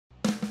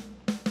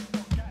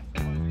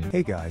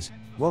Hey guys,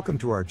 welcome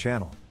to our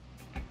channel.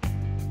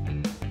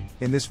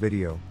 In this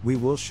video, we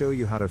will show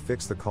you how to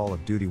fix the Call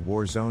of Duty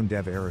Warzone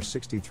dev error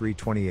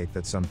 6328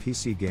 that some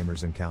PC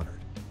gamers encountered.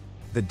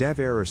 The dev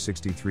error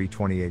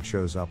 6328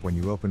 shows up when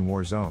you open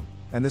Warzone,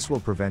 and this will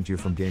prevent you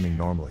from gaming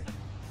normally.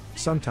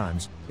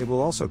 Sometimes, it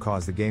will also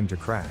cause the game to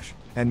crash,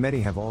 and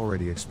many have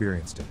already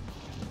experienced it.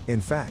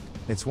 In fact,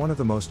 it's one of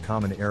the most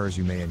common errors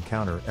you may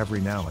encounter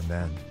every now and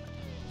then.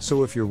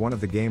 So if you're one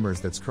of the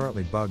gamers that's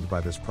currently bugged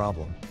by this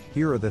problem,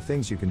 here are the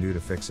things you can do to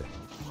fix it.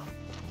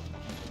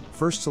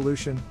 First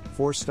solution,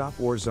 force stop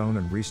Warzone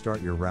and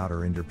restart your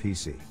router and your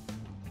PC.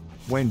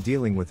 When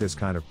dealing with this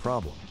kind of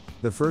problem,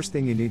 the first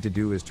thing you need to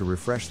do is to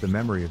refresh the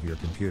memory of your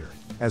computer,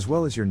 as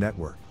well as your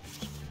network.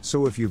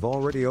 So if you've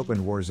already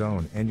opened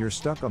Warzone and you're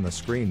stuck on the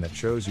screen that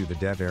shows you the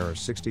dev error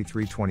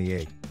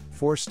 6328,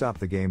 force stop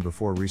the game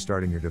before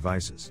restarting your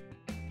devices.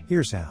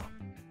 Here's how.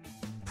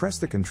 Press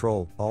the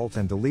Ctrl, Alt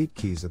and Delete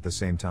keys at the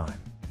same time.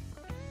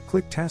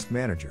 Click Task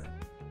Manager.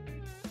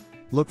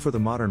 Look for the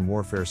Modern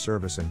Warfare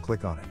service and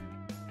click on it.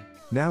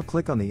 Now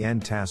click on the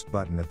End Task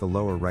button at the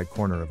lower right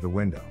corner of the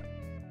window.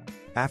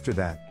 After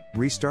that,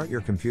 restart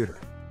your computer.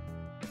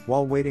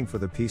 While waiting for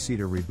the PC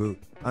to reboot,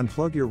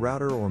 unplug your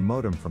router or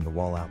modem from the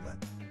wall outlet.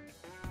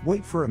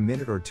 Wait for a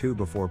minute or two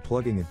before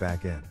plugging it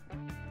back in.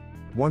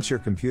 Once your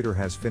computer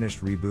has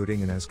finished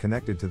rebooting and has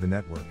connected to the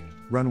network,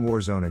 run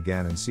Warzone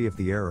again and see if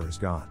the error is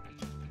gone.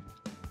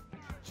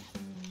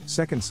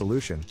 Second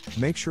solution,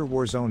 make sure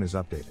Warzone is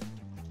updated.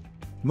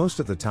 Most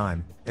of the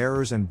time,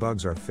 errors and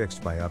bugs are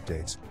fixed by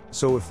updates,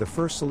 so if the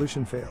first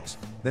solution fails,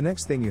 the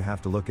next thing you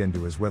have to look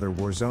into is whether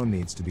Warzone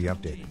needs to be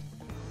updated.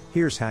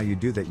 Here's how you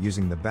do that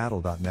using the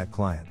Battle.net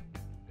client.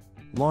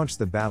 Launch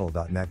the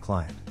Battle.net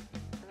client.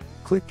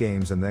 Click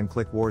Games and then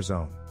click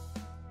Warzone.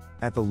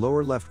 At the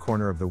lower left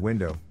corner of the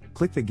window,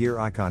 click the gear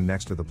icon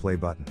next to the play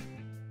button.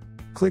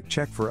 Click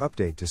Check for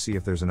Update to see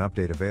if there's an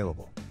update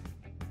available.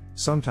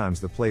 Sometimes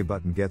the play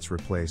button gets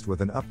replaced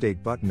with an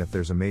update button if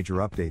there's a major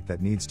update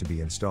that needs to be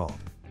installed.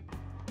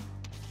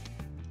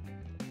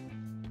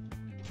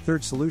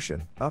 Third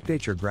solution,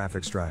 update your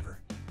graphics driver.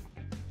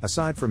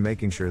 Aside from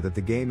making sure that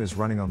the game is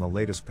running on the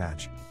latest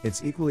patch,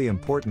 it's equally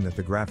important that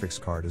the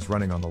graphics card is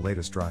running on the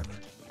latest driver.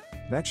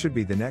 That should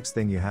be the next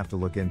thing you have to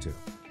look into.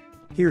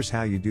 Here's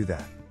how you do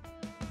that.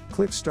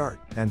 Click Start,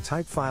 and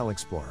type File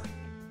Explorer.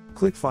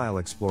 Click File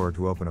Explorer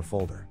to open a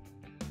folder.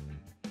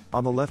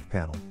 On the left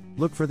panel,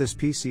 look for this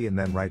PC and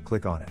then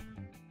right-click on it.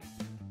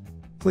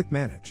 Click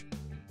Manage.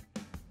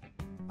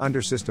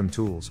 Under System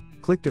Tools,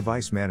 click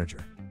Device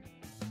Manager.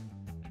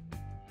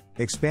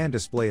 Expand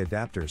Display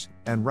Adapters,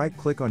 and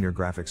right-click on your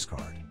graphics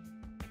card.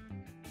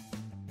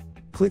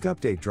 Click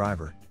Update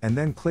Driver, and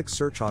then click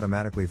Search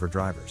automatically for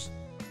drivers.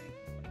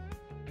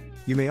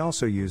 You may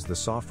also use the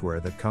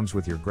software that comes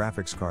with your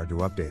graphics card to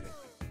update it.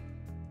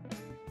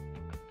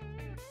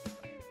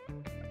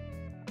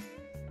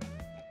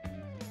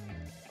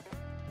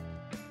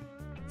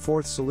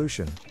 Fourth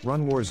solution,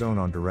 run Warzone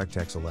on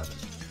DirectX 11.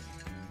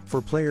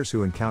 For players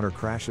who encounter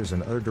crashes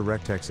and other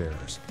DirectX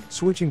errors,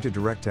 switching to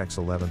DirectX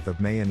 11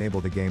 may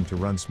enable the game to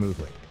run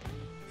smoothly.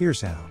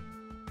 Here's how.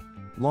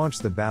 Launch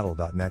the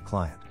Battle.net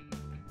client.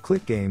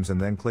 Click Games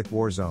and then click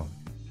Warzone.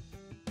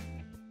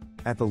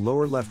 At the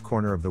lower left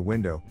corner of the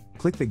window,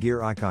 click the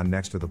gear icon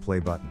next to the play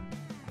button.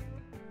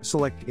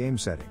 Select Game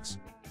Settings.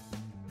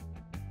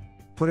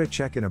 Put a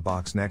check in a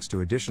box next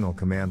to additional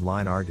command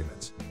line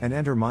arguments, and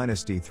enter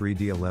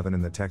 -D3D11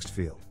 in the text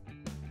field.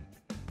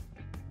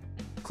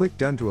 Click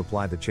Done to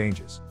apply the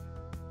changes.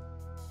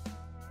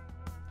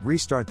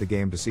 Restart the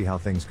game to see how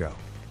things go.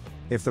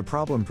 If the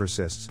problem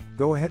persists,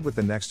 go ahead with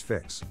the next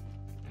fix.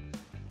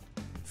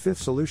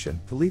 Fifth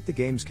solution, delete the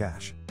game's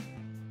cache.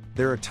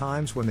 There are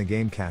times when the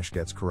game cache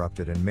gets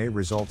corrupted and may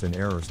result in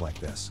errors like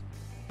this.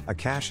 A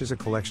cache is a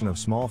collection of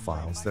small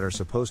files that are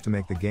supposed to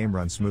make the game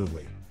run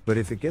smoothly, but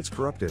if it gets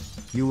corrupted,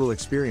 you will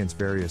experience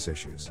various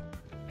issues.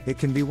 It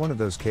can be one of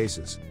those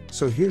cases,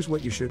 so here's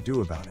what you should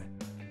do about it.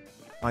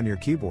 On your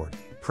keyboard,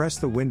 press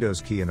the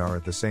Windows key and R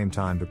at the same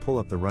time to pull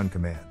up the Run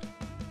command.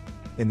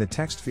 In the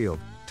text field,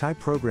 type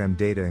program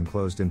data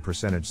enclosed in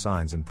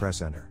 %signs and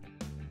press Enter.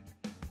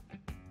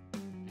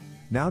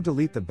 Now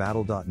delete the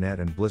Battle.net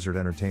and Blizzard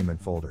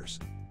Entertainment folders.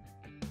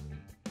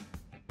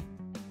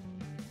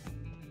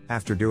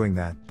 After doing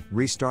that,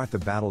 restart the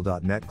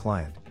Battle.net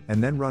client,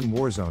 and then run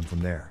Warzone from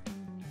there.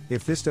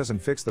 If this doesn't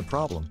fix the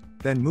problem,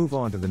 then move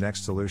on to the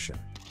next solution.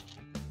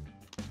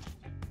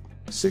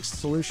 Sixth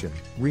solution,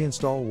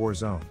 reinstall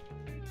Warzone.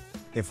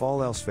 If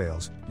all else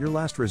fails, your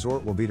last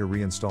resort will be to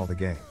reinstall the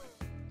game.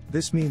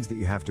 This means that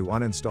you have to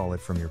uninstall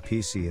it from your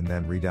PC and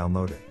then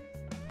re-download it.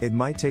 It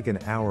might take an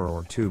hour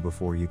or two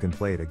before you can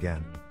play it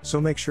again,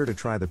 so make sure to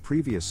try the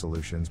previous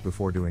solutions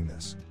before doing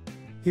this.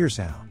 Here's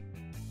how.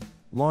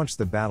 Launch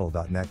the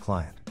Battle.net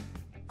client.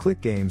 Click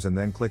Games and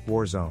then click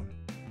Warzone.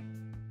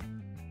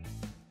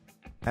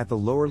 At the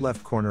lower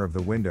left corner of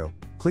the window,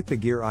 click the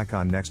gear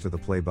icon next to the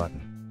play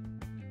button.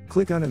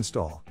 Click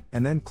Uninstall,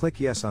 and then click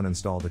Yes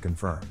Uninstall to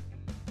confirm.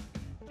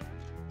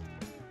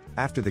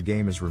 After the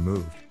game is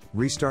removed,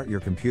 restart your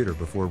computer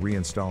before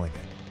reinstalling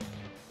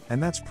it.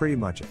 And that's pretty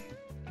much it.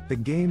 The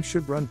game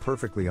should run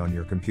perfectly on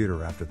your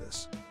computer after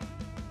this.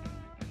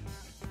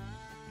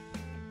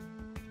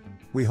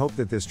 We hope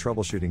that this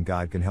troubleshooting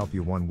guide can help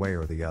you one way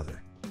or the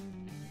other.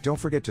 Don't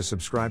forget to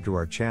subscribe to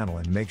our channel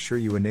and make sure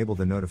you enable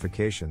the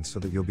notifications so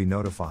that you'll be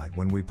notified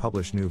when we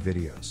publish new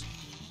videos.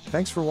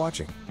 Thanks for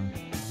watching.